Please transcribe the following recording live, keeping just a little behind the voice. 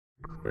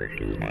Ut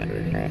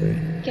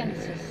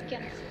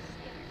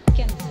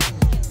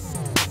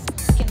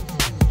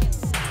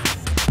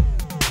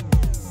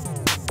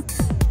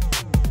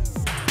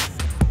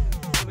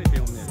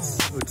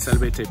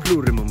salvete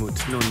plurimum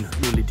ut non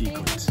nulli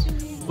dicunt.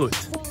 Ut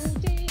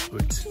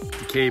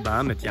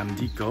dicebam et iam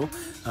dico,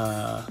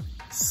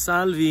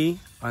 salvi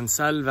an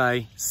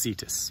salvae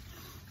sitis.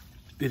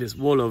 It is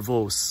volo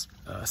vos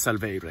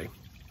salvere.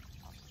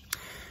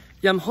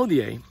 Iam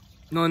hodie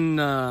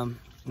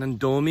non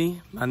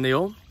domi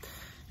maneo,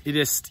 it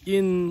est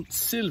in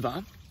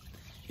silvā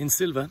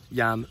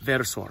iam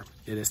versor,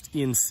 it est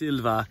in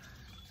silvā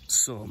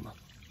sum.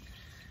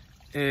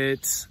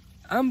 Et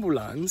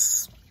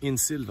ambulans in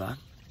silvā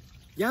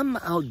iam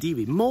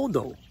audivi,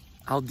 modo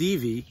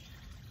audivi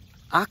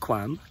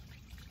aquam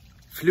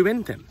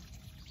fluentem.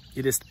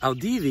 It est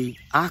audivi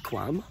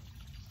aquam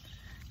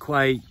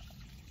quae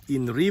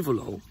in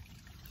rivolo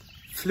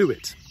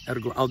fluit,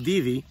 ergo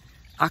audivi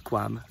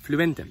aquam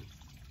fluentem.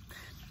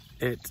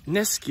 Et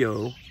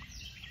nescio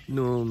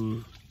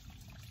num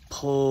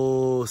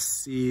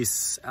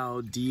possis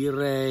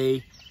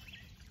audire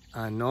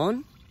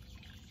anon,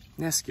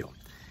 nescio,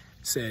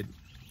 sed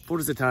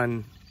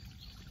forsitan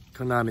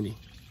conamini.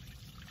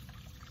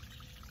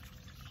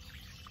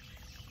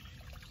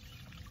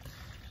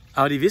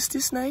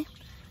 Audivistis ne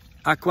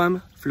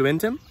aquam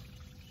fluentem?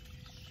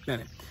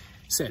 Bene,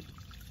 sed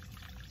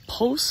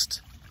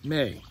post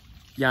me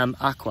iam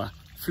aqua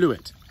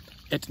fluit,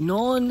 et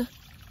non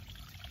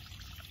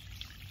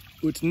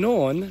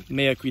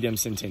mea quidem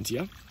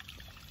sententia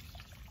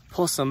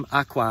possum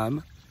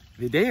aquam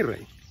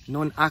videre,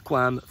 non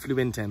aquam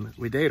fluentem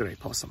videre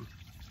possum.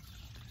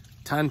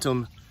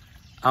 Tantum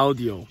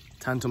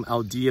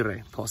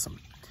audire possum.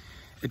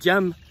 Et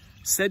iam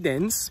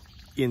sedens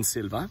in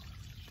silvā,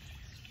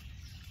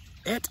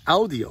 et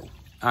audio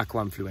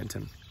aquam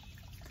fluentem,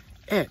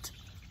 et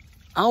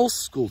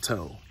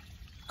ausculto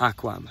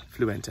aquam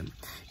fluentem.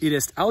 Id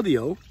est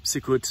audio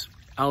sicut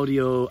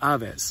audio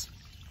aves,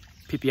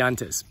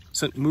 pipiantes.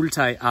 Sunt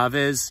multae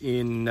aves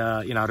in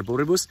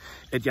arboribus,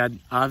 et iad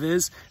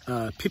aves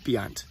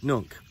pipiant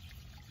nunc.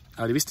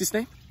 Audivistis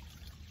ne?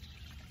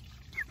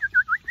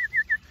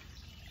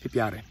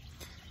 Pipiare.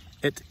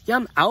 Et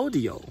iam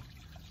audio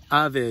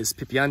aves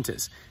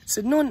pipiantes,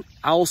 sed non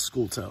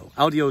ausculto.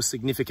 Audio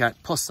significat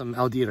possum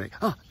audire.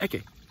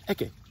 Ecce,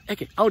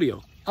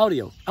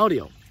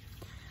 audio.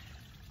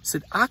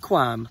 Sed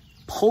aquam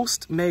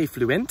post me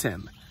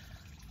fluentem,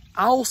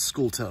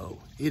 ausculto,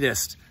 id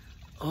est,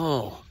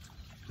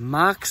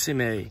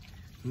 maxime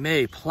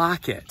me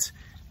placet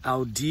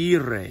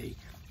audire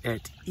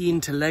et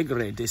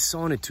intellegere de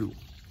sonitu.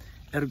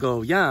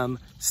 Ergo iam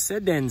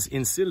sedens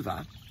in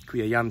silvā,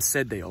 quia iam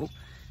sedeo,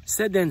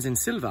 sedens in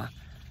silvā,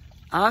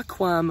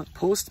 aquam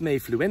post me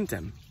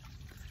fluentem,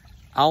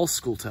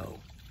 ausculto.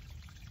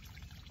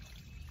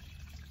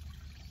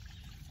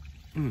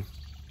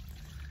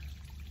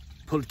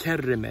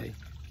 Pulcherrime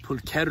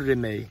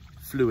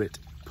fluit,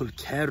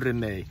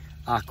 pulcherrime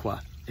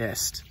aqua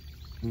est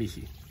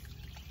mihi.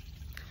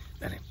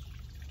 Bene.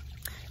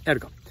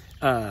 Ergo,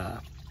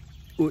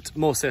 ut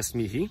mos est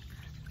mihi,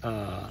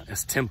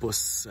 est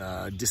tempus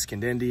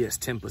discendendi, est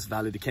tempus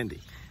valedicendi.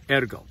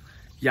 Ergo,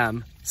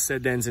 iam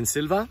sedens in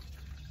silvā,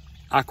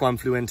 aquam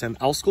fluentem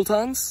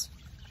auscultans,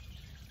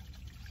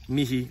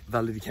 mihi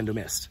valedicendum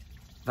est.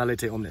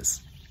 Valete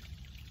omnes.